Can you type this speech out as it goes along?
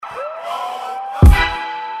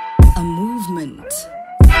movement,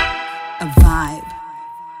 a vibe,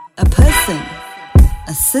 a person,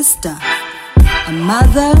 a sister, a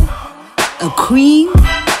mother, a queen,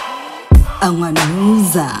 a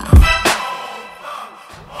wanuza.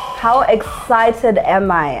 How excited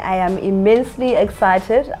am I? I am immensely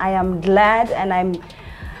excited. I am glad and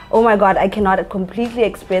oh my God, I cannot completely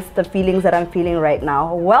express the feelings that I'm feeling right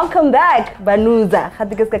now. Welcome back, Banuza.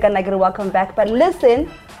 Welcome back. But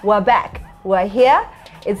listen, we're back. We're here.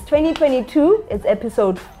 It's 2022. It's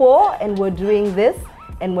episode 4 and we're doing this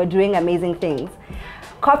and we're doing amazing things.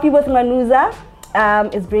 Coffee with Manuza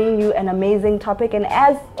is bringing you an amazing topic, and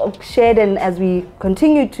as shared and as we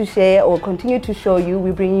continue to share or continue to show you,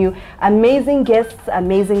 we bring you amazing guests,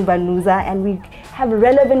 amazing Banuza, and we have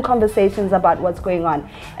relevant conversations about what's going on.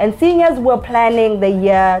 And seeing as we're planning the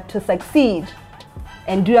year to succeed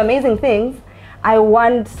and do amazing things,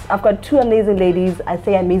 I've got 2 amazing ladies. I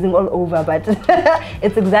say amazing all over, but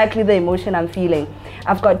it's exactly the emotion I'm feeling.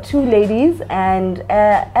 I've got 2 ladies, and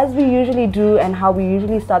as we usually do and how we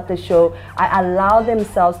usually start the show, I allow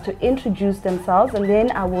themselves to introduce themselves, and then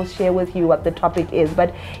I will share with you what the topic is.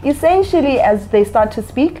 But essentially, as they start to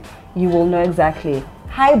speak, you will know exactly.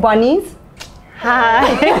 Hi, Bonnies.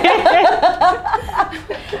 Hi.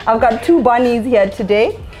 I've got 2 Bonnies here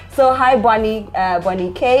today. So hi, Bonnie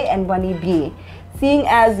K and Bonnie B. Seeing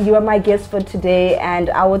as you are my guest for today, and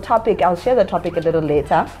our topic, I'll share the topic a little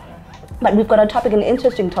later, but we've got a topic, an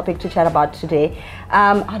interesting topic to chat about today.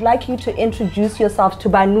 I'd like you to introduce yourselves to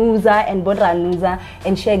Banuza and Boranuza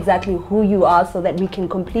and share exactly who you are so that we can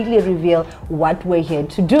completely reveal what we're here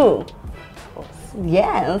to do.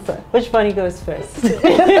 Yes. Which Bonnie goes first?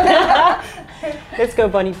 Let's go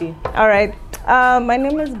Bonnie B. All right. My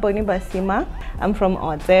name is Bonnie Basima. I'm from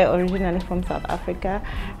Odze, originally from South Africa.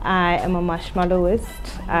 I am a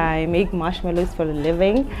marshmallowist. I make marshmallows for a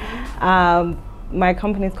living. My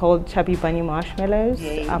company is called Chubby Bunny Marshmallows.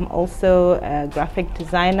 Yay. I'm also a graphic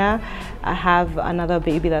designer. I have another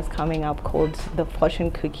baby that's coming up called the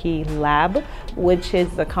Fortune Cookie Lab, which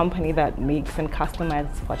is a company that makes and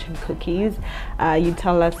customizes fortune cookies. You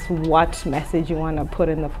tell us what message you want to put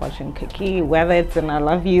in the fortune cookie, whether it's an I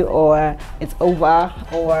love you or it's over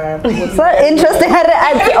or... So interesting,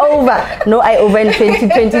 it's over. No, I over in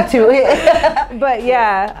 2022. But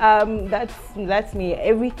yeah, that's me.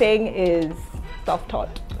 Everything is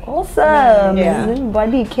self-taught. Awesome. Yeah.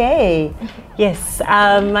 Bonnie K. Yes,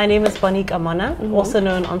 my name is Bonnie Kamona, also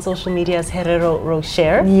known on social media as Herrero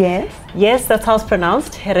Rocher. Yes. Yes, that's how it's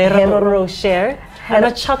pronounced, Herrero Rocher. I'm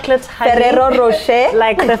a chocolate honey. Ferrero Rocher.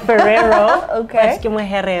 Like the Ferrero. Okay. But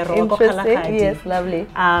Herrero. Interesting. Yes, lovely.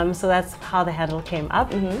 So that's how the handle came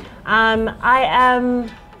up. I am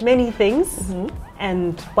many things,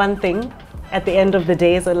 and one thing at the end of the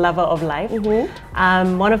day is a lover of life.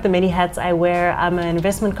 One of the many hats I wear, I'm an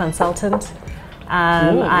investment consultant.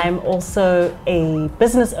 I'm also a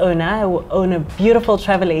business owner. I own a beautiful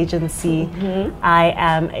travel agency. I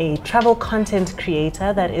am a travel content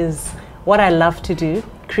creator. That is what I love to do.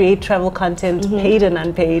 Create travel content, paid and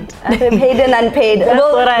unpaid. Paid and unpaid. That's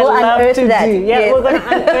what I love to that. do. Yeah, yes. we're going to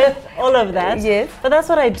unearth all of that. Yes. But that's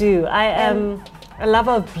what I do. I am a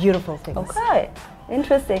lover of beautiful things. Okay.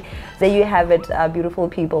 Interesting. There you have it, beautiful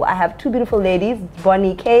people. I have 2 beautiful ladies,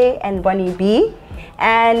 Bonnie K and Bonnie B,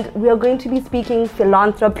 and we are going to be speaking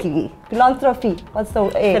philanthropy. Philanthropy. What's the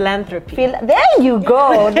Philanthropy. There you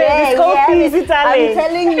go. There. It's Italian. I'm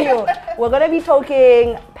telling you, we're going to be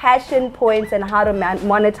talking passion points and how to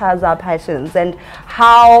monetize our passions and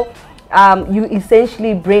how you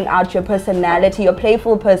essentially bring out your personality, your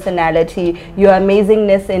playful personality, your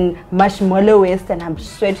amazingness in marshmallowist, and I'm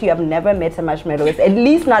sure you have never met a marshmallowist, at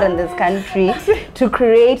least not in this country, to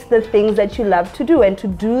create the things that you love to do and to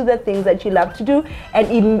do the things that you love to do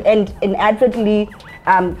and inadvertently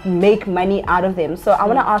make money out of them. So I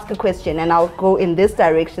want to ask a question, and I'll go in this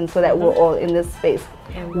direction so that we're all in this space.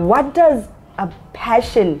 What does a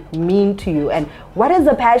passion mean to you, and what is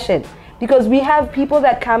a passion? Because we have people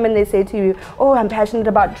that come and they say to you, oh, I'm passionate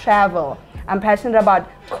about travel. I'm passionate about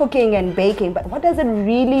cooking and baking. But what does it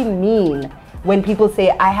really mean when people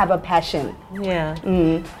say, I have a passion? Yeah.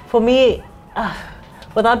 For me,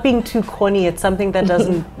 without being too corny, it's something that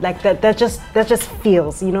doesn't, like that just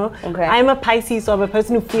feels, you know? Okay. I'm a Pisces, so I'm a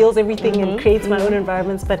person who feels everything and creates my own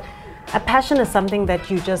environments. But a passion is something that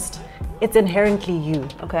it's inherently you.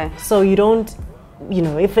 Okay. So you don't, you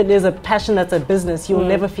know, if it is a passion that's a business, you'll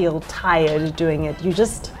never feel tired doing it. You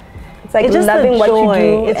just, it's like loving what you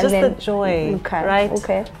do. It's just the joy, right?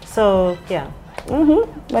 Okay. So, yeah.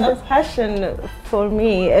 But passion for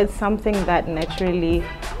me is something that naturally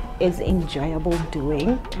is enjoyable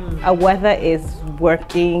doing, whether it's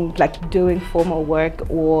working, like doing formal work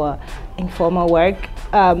or informal work.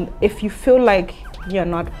 If you feel like you're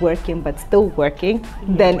not working but still working,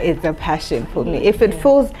 then it's a passion for me. If it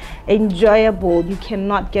feels enjoyable, you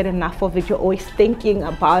cannot get enough of it. You're always thinking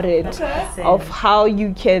about it, of how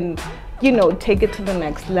you can, you know, take it to the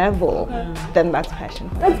next level, then that's passion.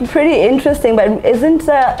 That's pretty interesting, but isn't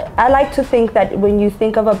I like to think that when you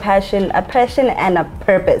think of a passion and a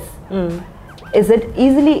purpose, is it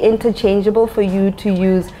easily interchangeable for you to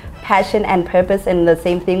use passion and purpose in the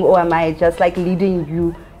same thing, or am I just like leading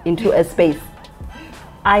you into a space?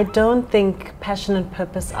 I don't think passion and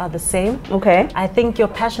purpose are the same. Okay. I think your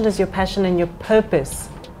passion is your passion and your purpose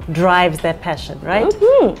drives that passion, right?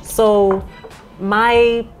 So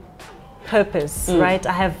my purpose, right?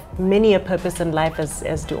 I have many a purpose in life as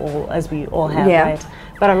we all have, right?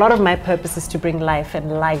 But a lot of my purpose is to bring life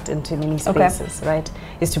and light into many spaces, right?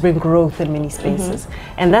 Is to bring growth in many spaces.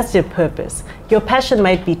 And that's your purpose. Your passion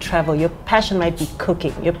might be travel, your passion might be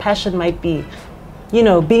cooking, your passion might be, you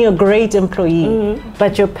know, being a great employee,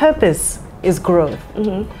 but your purpose is growth.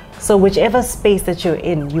 So whichever space that you're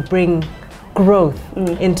in, you bring growth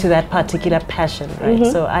into that particular passion, right?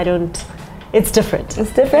 So it's different.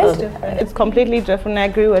 It's different? It's completely different. I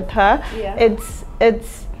agree with her. Yeah.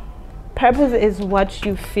 It's purpose is what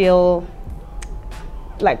you feel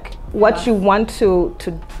like, what you want to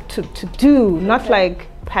do, not like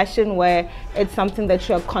passion where it's something that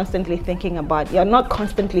you're constantly thinking about. You're not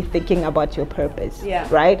constantly thinking about your purpose,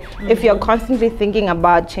 right? If you're constantly thinking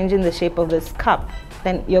about changing the shape of this cup,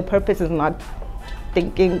 then your purpose is not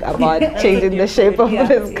thinking about changing the shape of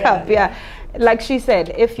this cup. Like she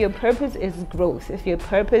said, if your purpose is growth, if your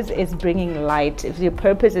purpose is bringing light, if your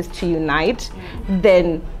purpose is to unite,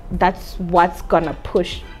 then that's what's gonna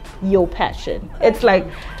push your passion. It's like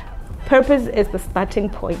purpose is the starting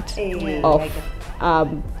point of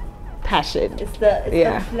passion. It's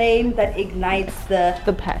the flame that ignites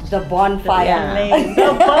the passion, the bonfire.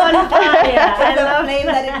 The bonfire. It's the flame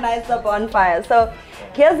that ignites the bonfire. So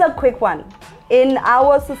here's a quick one. In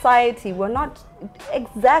our society, we're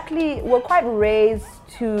quite raised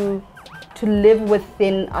to live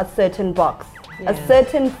within a certain box, a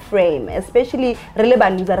certain frame, especially we're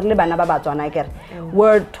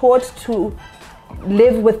taught to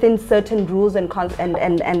live within certain rules and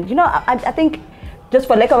you know, I think, just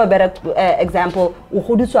for lack of a better example,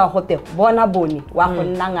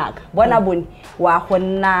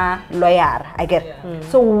 I get.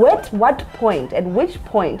 So at which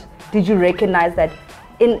point did you recognize that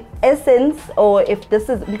in essence, or if this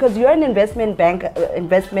is, because you're an investment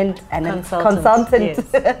and consultant,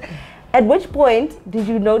 at which point did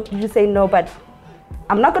you say no, but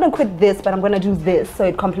I'm not going to quit this, but I'm going to do this so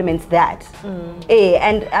it complements that.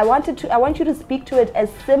 And I want you to speak to it as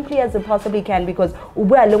simply as it possibly can, because a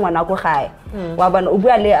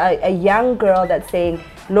young girl that's saying,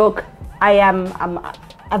 look,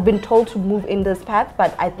 I've been told to move in this path,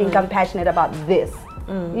 but I think I'm passionate about this.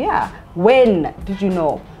 When did you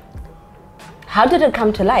know? How did it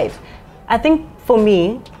come to light? I think for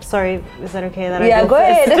me, sorry, is that okay that I go go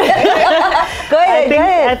ahead. Go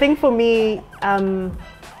ahead. I think for me,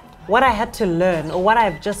 what I had to learn, or what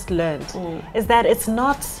I've just learned, is that it's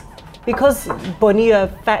not because Bonnie,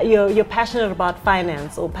 you're passionate about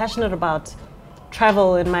finance or passionate about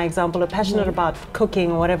travel, in my example, or passionate about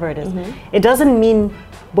cooking or whatever it is. It doesn't mean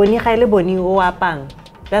Bonnie Boni o apang.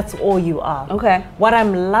 That's all you are. Okay. What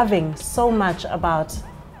I'm loving so much about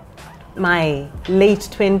my late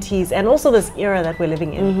 20s and also this era that we're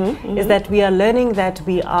living in is that we are learning that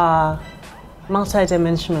we are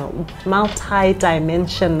multidimensional.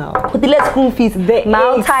 Multidimensional.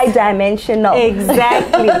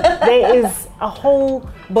 Exactly. There is a whole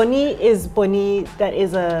Bonnie that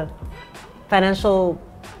is a financial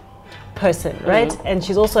person, right? And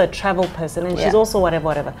she's also a travel person, and she's also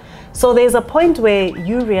whatever. So there's a point where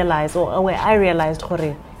you realize, or where I realized,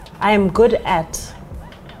 Jorge, I am good at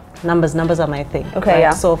numbers. Numbers are my thing. Okay,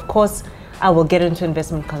 right? So of course I will get into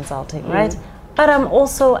investment consulting, right? But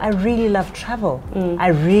I really love travel. I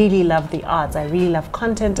really love the arts. I really love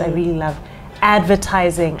content. I really love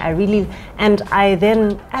advertising. And I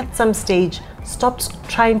then at some stage stopped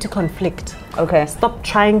trying to conflict. Okay. Stopped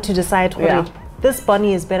trying to decide, this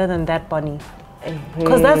Bonnie is better than that Bonnie.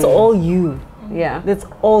 Because that's all you. Yeah. That's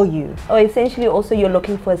all you. Oh, essentially also you're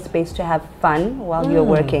looking for a space to have fun while you're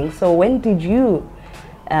working. So when did you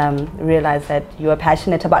realize that you are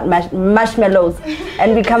passionate about marshmallows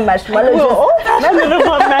and become marshmallows? We're all passionate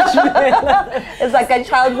about marshmallows. It's like a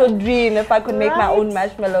childhood dream if I could make my own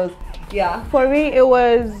marshmallows. Yeah. For me, it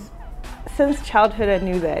was since childhood, I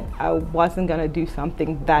knew that I wasn't gonna do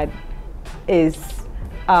something that is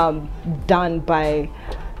done by,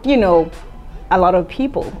 you know, a lot of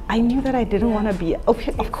people. I knew that I didn't want to be.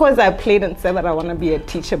 Okay, of course, I played and said that I want to be a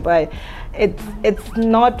teacher, but it's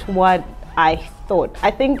not what I thought.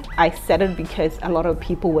 I think I said it because a lot of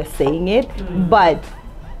people were saying it, but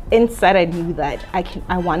inside I knew that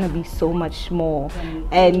I want to be so much more.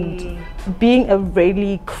 And being a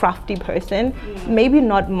really crafty person, maybe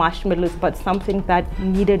not marshmallows, but something that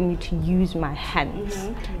needed me to use my hands.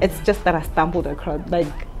 It's just that I stumbled across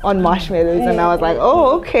on marshmallows, and I was like,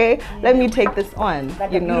 oh, okay, let me take this on.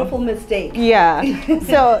 Like a beautiful mistake. Yeah.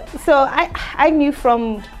 so I knew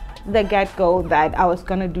from the get-go that I was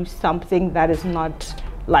gonna do something that is not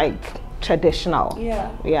like traditional.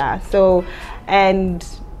 Yeah. So, and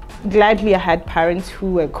gladly I had parents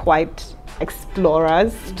who were quite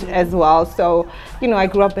explorers as well. So, you know, I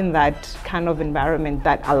grew up in that kind of environment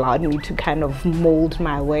that allowed me to kind of mold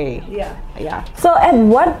my way. Yeah. So at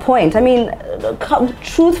what point, I mean,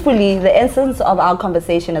 truthfully, the essence of our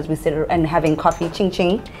conversation as we sit and having coffee, ching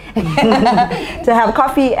ching, to have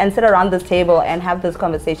coffee and sit around this table and have this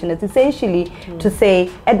conversation is essentially to say,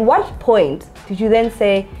 at what point did you then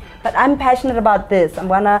say, but I'm passionate about this, I'm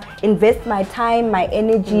gonna invest my time, my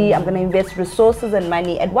energy, I'm gonna invest resources and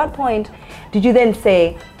money. At what point did you then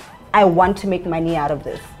say, I want to make money out of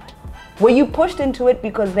this? Were you pushed into it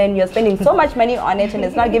because then you're spending so much money on it and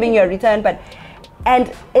it's not giving you a return,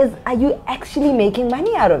 are you actually making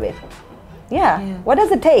money out of it? Yeah. What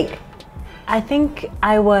does it take? I think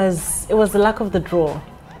it was the luck of the draw.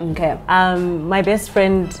 Okay. My best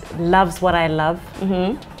friend loves what I love.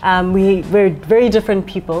 We're very different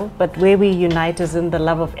people, but where we unite is in the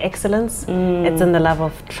love of excellence. It's in the love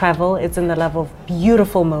of travel. It's in the love of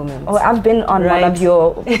beautiful moments. Oh, I've been on one of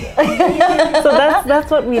your... So that's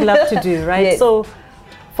what we love to do, right? Yes. So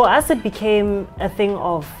for us, it became a thing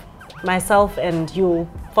of myself and you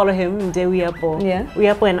follow him,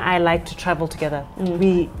 Uyapo and I like to travel together.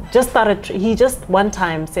 We just started, he just one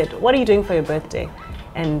time said, what are you doing for your birthday?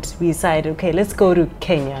 And we decided, okay, let's go to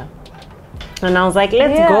Kenya. And I was like,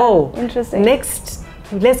 let's go. Interesting. Next,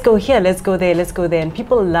 let's go here, let's go there, let's go there. And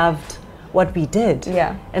people loved what we did.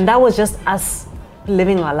 Yeah. And that was just us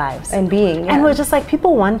living our lives. And being. And we're just like,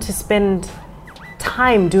 people want to spend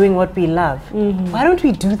time doing what we love. Why don't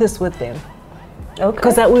we do this with them? Okay.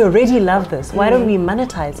 Because we already love this. Why don't we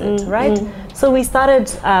monetize it, right? So we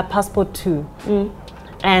started Passport 2.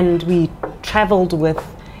 And we traveled with,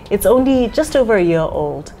 it's only just over a year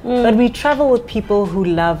old, but we travel with people who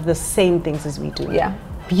love the same things as we do. Yeah.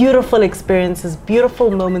 Beautiful experiences,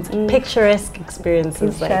 beautiful moments, picturesque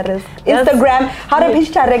experiences. Instagram, how to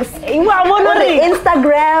picturesque?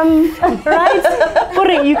 Instagram,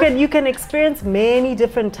 right? You can experience many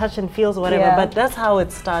different touch and feels, whatever. But that's how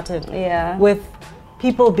it started. Yeah. With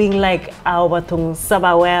people being like, "Awatung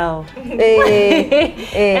sabawel,"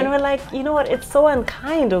 and we're like, you know what? It's so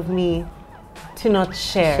unkind of me to not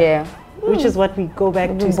share. Which is what we go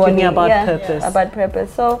back to speaking about purpose. About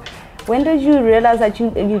purpose. So when did you realize that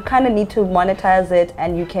you kind of need to monetize it,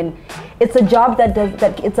 and you can, it's a job that does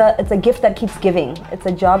that, it's a gift that keeps giving. It's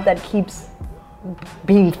a job that keeps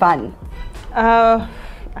being fun. I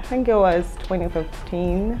think it was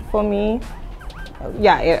 2015 for me.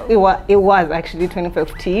 Yeah, it was actually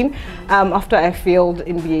 2015. After I failed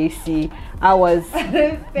in BAC, I was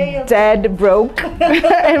dead broke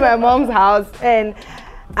in my mom's house, and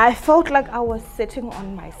I felt like I was sitting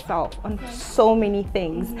on myself on so many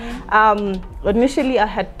things. Initially, I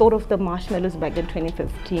had thought of the marshmallows back in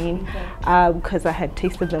 2015 because I had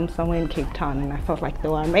tasted them somewhere in Cape Town and I felt like they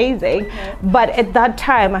were amazing. But at that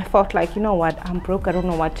time, I felt like, you know what, I'm broke, I don't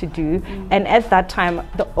know what to do. And at that time,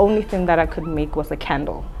 the only thing that I could make was a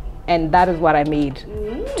candle. And that is what I made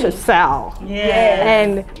to sell.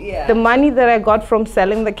 And the money that I got from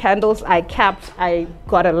selling the candles, I kept. I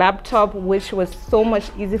got a laptop, which was so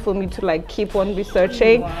much easy for me to like keep on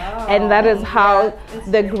researching. And that is how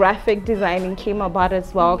the graphic designing came about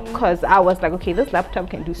as well, because I was like, okay, this laptop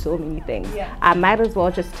can do so many things. I might as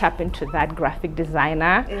well just tap into that graphic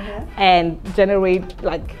designer and generate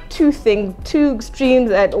like two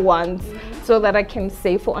streams at once, so that I can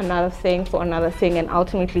save for another thing, and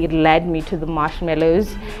ultimately it led me to the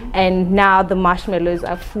marshmallows. And now the marshmallows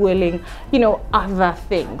are fueling, you know, other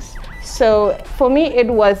things. So for me, it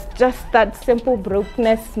was just that simple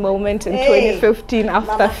brokenness moment in 2015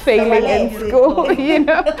 after failing in school, you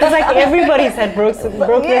know. It's like everybody's had brokenness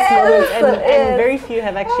moments, and very few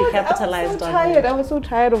have actually capitalized on it. I was so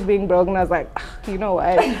tired of being broke, and I was like, you know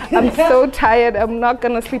what, I'm so tired, I'm not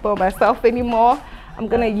gonna sleep on myself anymore. I'm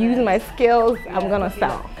gonna use my skills, I'm gonna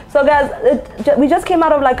sell. So guys, we just came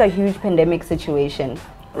out of like a huge pandemic situation,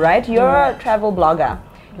 right? You're a travel blogger.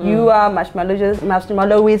 You are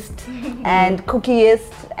marshmallowist and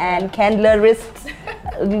cookieist and candlerist,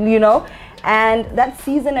 you know. And that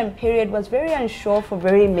season and period was very unsure for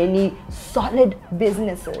very many solid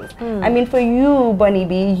businesses. I mean, for you, Bunny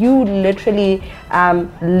B, you literally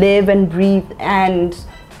live and breathe, and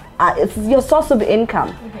it's your source of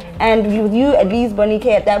income. And with you, at least, Bunny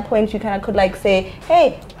K, at that point, you kind of could like say,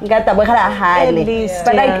 hey, at least,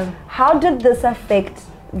 but like, how did this affect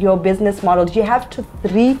your business model? Did you have to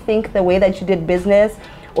rethink the way that you did business,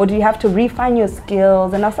 or do you have to refine your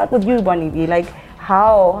skills? And I'll start with you, Bunny B. Like,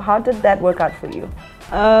 how did that work out for you?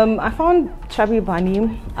 I found Chubby Bunny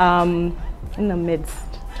in the midst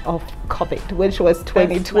of COVID, which was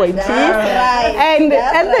 2020. And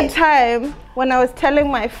at the time, when I was telling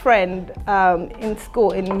my friend in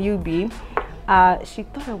school in UB, she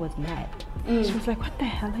thought I was mad. She was like, what the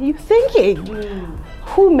hell are you thinking?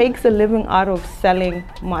 Who makes a living out of selling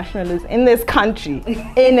marshmallows in this country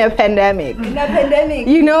in a pandemic?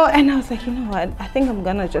 You know, and I was like, you know what, I think I'm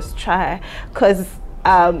gonna just try, because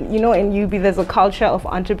you know, in UB there's a culture of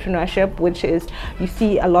entrepreneurship, which is you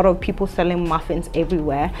see a lot of people selling muffins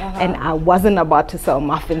everywhere, and I wasn't about to sell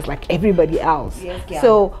muffins like everybody else.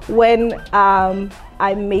 So when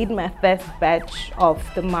I made my first batch of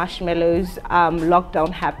the marshmallows,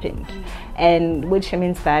 lockdown happened, and which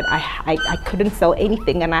means that I couldn't sell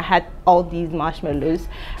anything, and I had all these marshmallows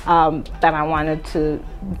that I wanted to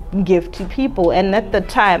give to people. And at the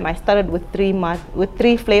time, I started with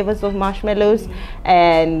three flavors of marshmallows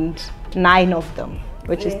and 9 of them,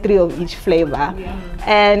 which is 3 of each flavor.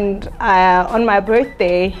 And on my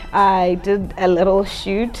birthday, I did a little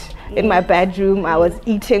shoot in my bedroom. I was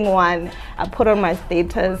eating one. I put on my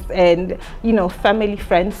status, and you know, family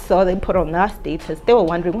friends saw, they put on their status. They were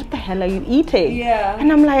wondering, what the hell are you eating?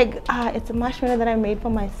 And I'm like, it's a marshmallow that I made for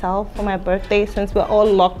myself for my birthday, since we're all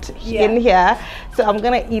locked in here, so I'm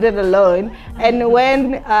gonna eat it alone. And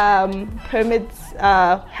when permits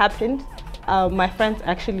happened, my friends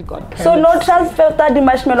actually got permits. So no transfer the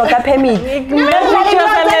marshmallow ka permit.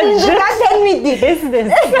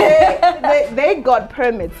 They got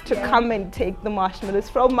permits to come and take the marshmallows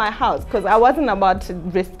from my house, because I wasn't about to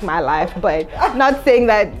risk my life, but not saying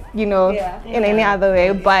that, you know, in any other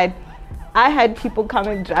way, but I had people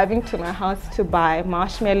coming, driving to my house to buy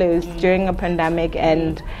marshmallows during a pandemic,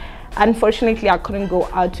 and unfortunately I couldn't go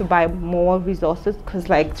out to buy more resources because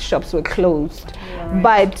like shops were closed.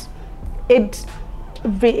 But it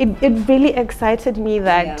really excited me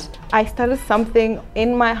that I started something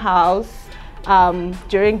in my house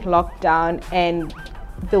during lockdown, and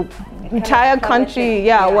the entire country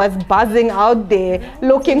was buzzing out there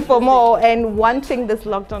looking for more and wanting this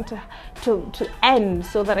lockdown to end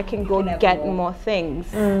so that I can go get more things.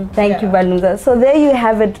 Thank you, Banuza. So there you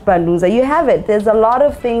have it, Banuza. You have it. There's a lot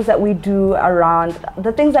of things that we do around,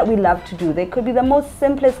 the things that we love to do. They could be the most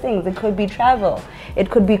simplest things. It could be travel.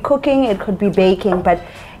 It could be cooking. It could be baking. But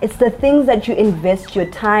it's the things that you invest your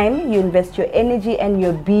time, you invest your energy and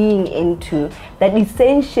your being into, that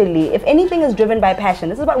essentially, if anything is driven by passion,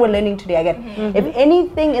 this is what we're learning today again. If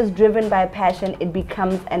anything is driven by passion, it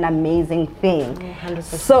becomes an amazing thing. 100%.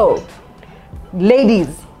 So, ladies,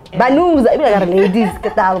 Banuza,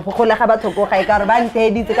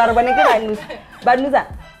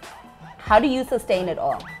 how do you sustain it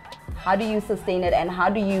all? How do you sustain it, and how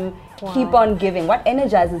do you keep on giving? What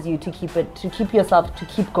energizes you to keep yourself, to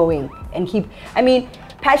keep going and keep, I mean,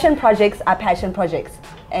 passion projects are passion projects.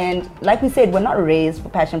 And like we said, we're not raised for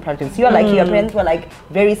passion projects. You're like, your parents were like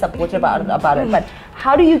very supportive about it. But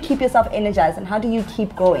how do you keep yourself energized, and how do you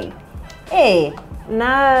keep going? Hey.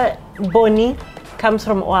 Na Boni comes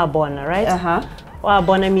from Oabona, right?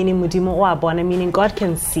 Oabona meaning Mudimo, Oabona meaning God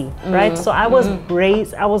can see, right? So I was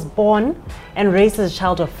born and raised as a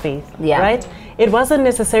child of faith, right? It wasn't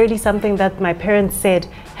necessarily something that my parents said,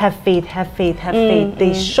 have faith, have faith, have faith.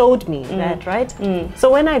 They showed me that, right?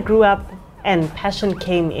 So when I grew up and passion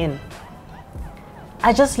came in,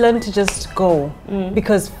 I just learned to just go,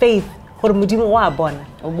 because faith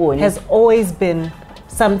has always been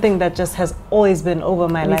something that just has always been over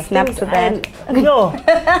my life. Snap to that.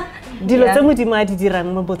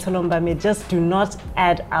 Just do not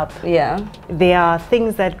add up. There are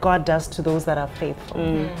things that God does to those that are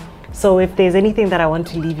faithful. So if there's anything that I want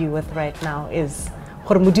to leave you with right now is,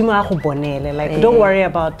 like, don't worry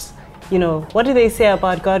about, you know, what do they say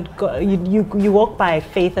about God? You walk by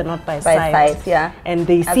faith and not by sight. And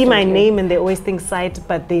they see my name and they always think sight,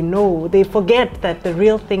 but they forget that the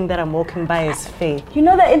real thing that I'm walking by is faith. You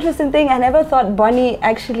know the interesting thing, I never thought Bonnie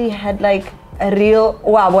actually had like a real Ke nna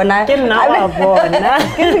wa bona.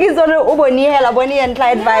 And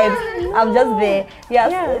client vibes. I'm just there.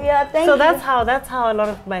 Yeah, thank you. So that's how a lot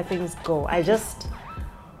of my things go.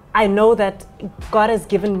 I know that God has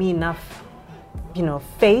given me enough,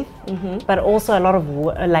 faith, but also a lot of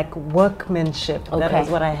workmanship. Okay. That is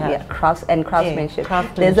what I have. Yeah, craftsmanship.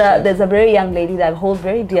 Craftsmanship. There's a very young lady that holds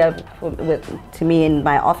very dear to me in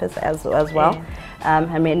my office as well. Yeah.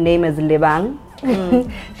 Her name is Lebang.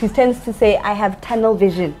 She tends to say, I have tunnel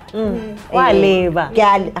vision. Why Leba?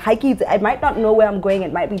 Yeah, I might not know where I'm going,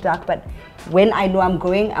 it might be dark, but when I know I'm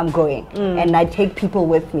going, and I take people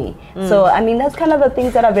with me. So, I mean, that's kind of the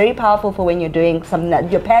things that are very powerful for when you're doing something that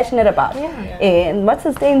you're passionate about. And what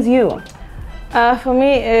sustains you? For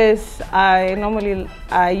me is I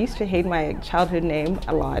used to hate my childhood name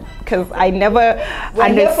a lot because I never understood.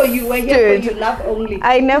 We're here for you, love only.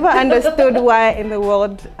 I never understood why in the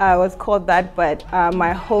world I was called that, but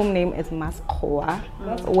my home name is Maskoa,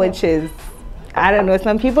 which is, I don't know,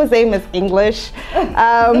 some people say it's English,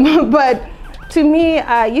 but to me,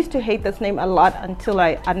 I used to hate this name a lot until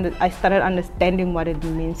I started understanding what it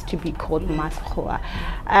means to be called Maskoa.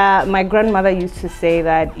 My grandmother used to say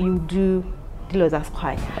that you do yeah,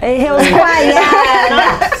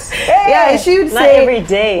 she would Not say every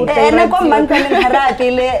day. And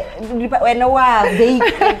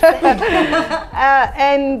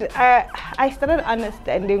I started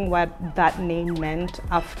understanding what that name meant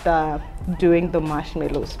after doing the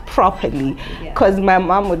marshmallows properly, because my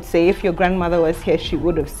mom would say if your grandmother was here, she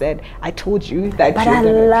would have said, I told you that. But I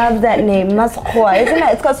love that name, Maskoa, isn't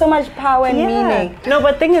it? It's got so much power and meaning. No,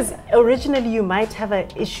 but thing is, originally you might have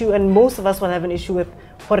an issue, and most of us will have an issue with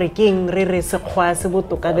whatever.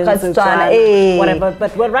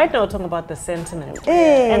 But right now we're talking about the sentiment,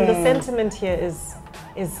 and the sentiment here is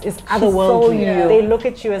otherworldly. They look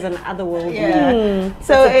at you as an otherworldly.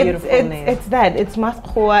 So it's that. It's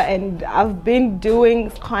Maskoa, and I've been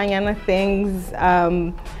doing Khanyana things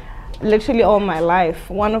literally all my life.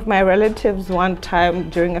 One of my relatives one time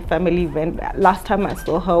during a family event, last time I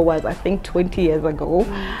saw her was I think 20 years ago.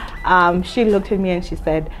 She looked at me and she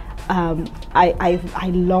said,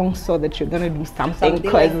 I long saw that you're gonna do something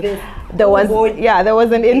because there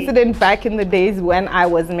was an incident back in the days when I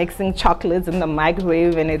was mixing chocolates in the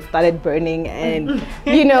microwave and it started burning, and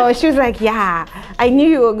she was like, yeah, I knew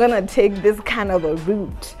you were gonna take this kind of a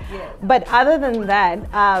route. But other than that,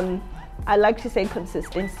 I like to say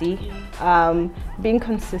consistency. Being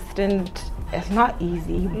consistent is not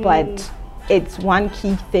easy, but it's one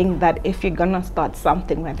key thing that if you're gonna start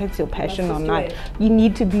something, whether it's your passion or not, you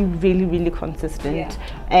need to be really, really consistent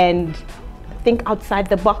and think outside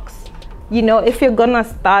the box. If you're gonna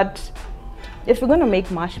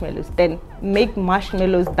make marshmallows, then make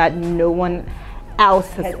marshmallows that no one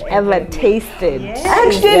else has ever tasted.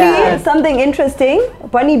 Actually, something interesting.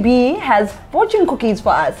 Bunny B has fortune cookies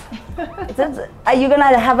for us. Are you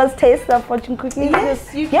gonna have us taste the fortune cookies?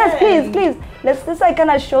 Yes, you can. Yes, please. Let's just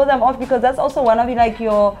kind of show them off, because that's also one of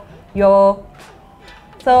your.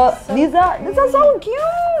 So these are so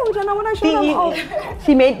cute, and I want to show them off.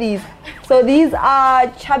 She made these. So these are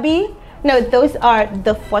chubby. No, those are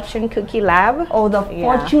the Fortune Cookie Lab. Oh, the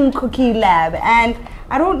Fortune Cookie Lab. And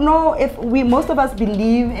I don't know if most of us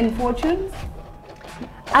believe in fortunes.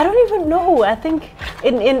 I don't even know. I think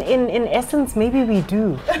in essence maybe we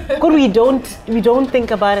do. Because we don't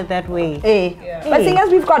think about it that way. But seeing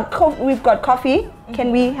as we've got coffee,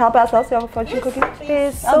 can we help ourselves to have a fortune cookie?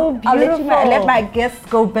 They're so beautiful. I'll let my guests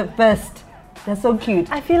go first. They're so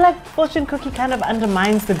cute. I feel like fortune cookie kind of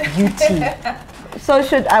undermines the beauty. So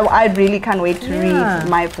I really can't wait to read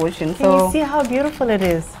my fortune. Can you see how beautiful it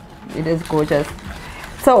is? It is gorgeous.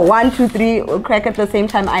 So 1, 2, 3, we'll crack at the same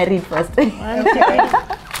time. I read first. 1, 2.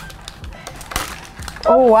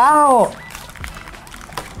 Oh wow!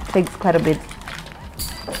 Takes quite a bit.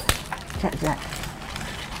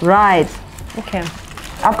 Right. Okay.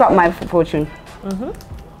 I've got my fortune.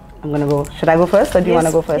 I'm gonna go. Should I go first, or do you want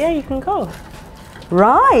to go first? Yeah, you can go.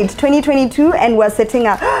 Right, 2022, and we're setting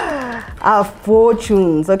up our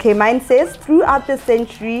fortunes. Okay, mine says, throughout the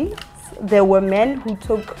centuries, there were men who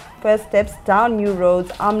took first steps down new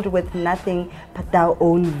roads armed with nothing but their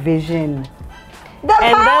own vision. And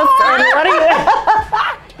what are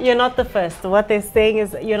you? You're not the first. What they're saying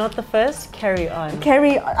is you're not the first. Carry on.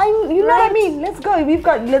 Carry on. You know what I mean? Let's go.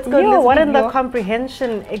 Let's go. Yeah, what in the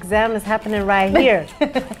comprehension exam is happening right here?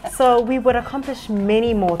 So we would accomplish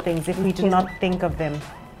many more things if we do not think of them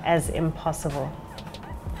as impossible.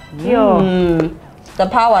 The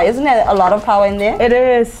power, isn't there a lot of power in there? It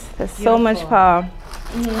is. There's so much power.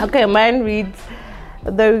 Okay, mine reads,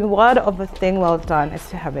 the reward of a thing well done is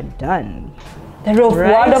to have it done. The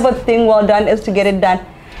reward of a thing well done is to get it done.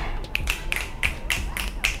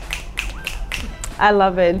 I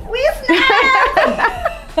love it.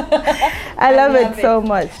 I love it so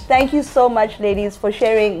much. Thank you so much, ladies, for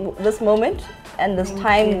sharing this moment and this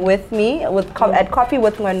time with me at Coffee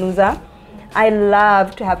with Ngwanuza. I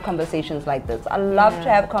love to have conversations like this. I love to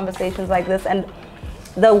have conversations like this. And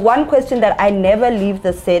the one question that I never leave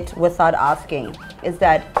the set without asking is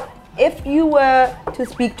that if you were to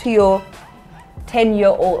speak to your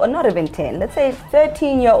 10-year-old, or not even 10, let's say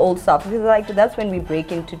 13-year-old self, because like that's when we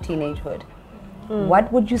break into teenagehood,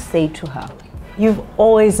 what would you say to her? You've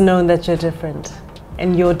always known that you're different,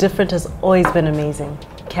 and your different has always been amazing.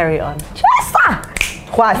 Carry on.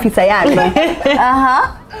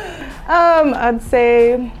 I'd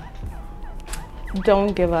say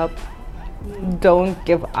don't give up. Don't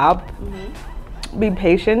give up. Be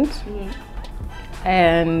patient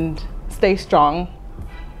and stay strong.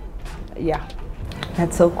 Yeah.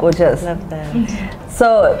 That's so gorgeous. Love that.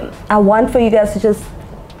 So I want for you guys to just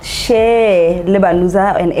share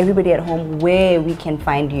Libanuza and everybody at home where we can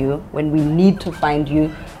find you when we need to find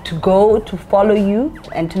you, to go to follow you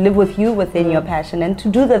and to live with you within your passion and to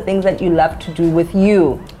do the things that you love to do with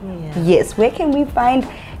you. Yes, where can we find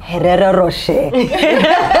Herrera Roche?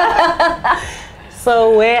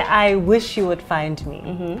 So where I wish you would find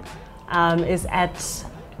me is at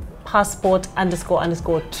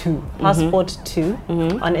passport__2. Passport2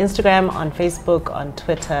 on Instagram, on Facebook, on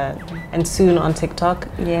Twitter, and soon on TikTok.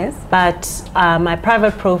 Yes. But my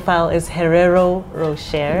private profile is Herrero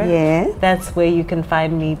Rocher. Yes. That's where you can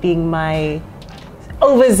find me being my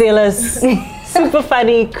overzealous, super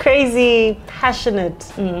funny, crazy, passionate,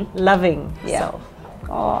 loving self.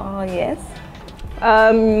 Oh, yes.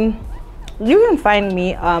 You can find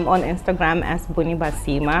me on Instagram as Bunny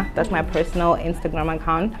Basima. That's my personal Instagram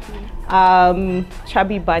account.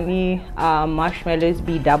 Chubby Bunny Marshmallows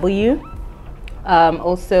BW.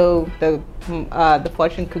 Also the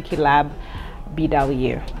Fortune Cookie Lab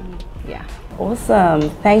BW. Yeah. Awesome.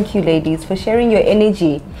 Thank you, ladies, for sharing your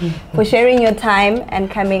energy, for sharing your time and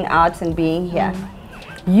coming out and being here.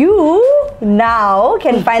 You now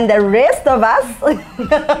can find the rest of us.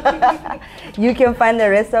 You can find the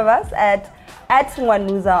rest of us at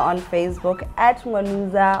Ngwanuza on Facebook, at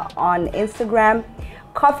Ngwanuza on Instagram,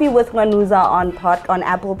 Coffee with Ngwanuza on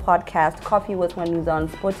Apple Podcast, Coffee with Ngwanuza on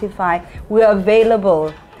Spotify. We're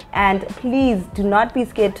available. And please do not be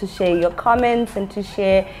scared to share your comments and to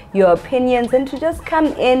share your opinions and to just come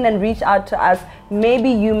in and reach out to us.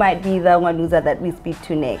 Maybe you might be the Ngwanuza that we speak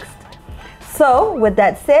to next. So, with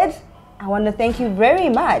that said, I want to thank you very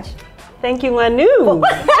much. Thank you, Ngwanu.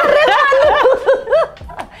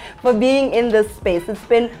 For being in this space. It's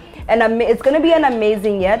been it's going to be an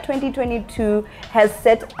amazing year. 2022 has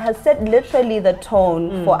set literally the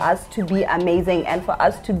tone for us to be amazing and for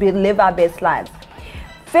us to live our best lives.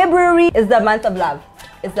 February is the month of love.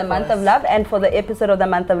 It's the month of love, and for the episode of the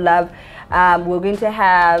month of love, we're going to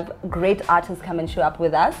have great artists come and show up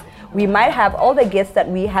with us. We might have all the guests that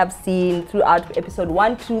we have seen throughout episode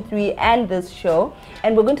 1, 2, 3, and this show,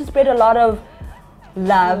 and we're going to spread a lot of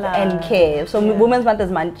love and care. So Women's Month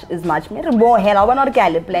is much more hell. But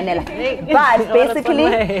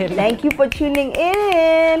basically, thank you for tuning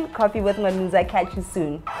in. Coffee with Ngwanuza. Catch you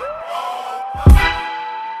soon.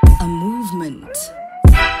 A movement,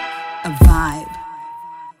 a vibe,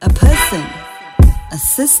 a person, a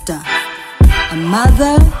sister, a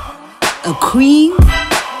mother, a queen,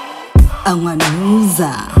 a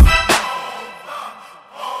Ngwanuza.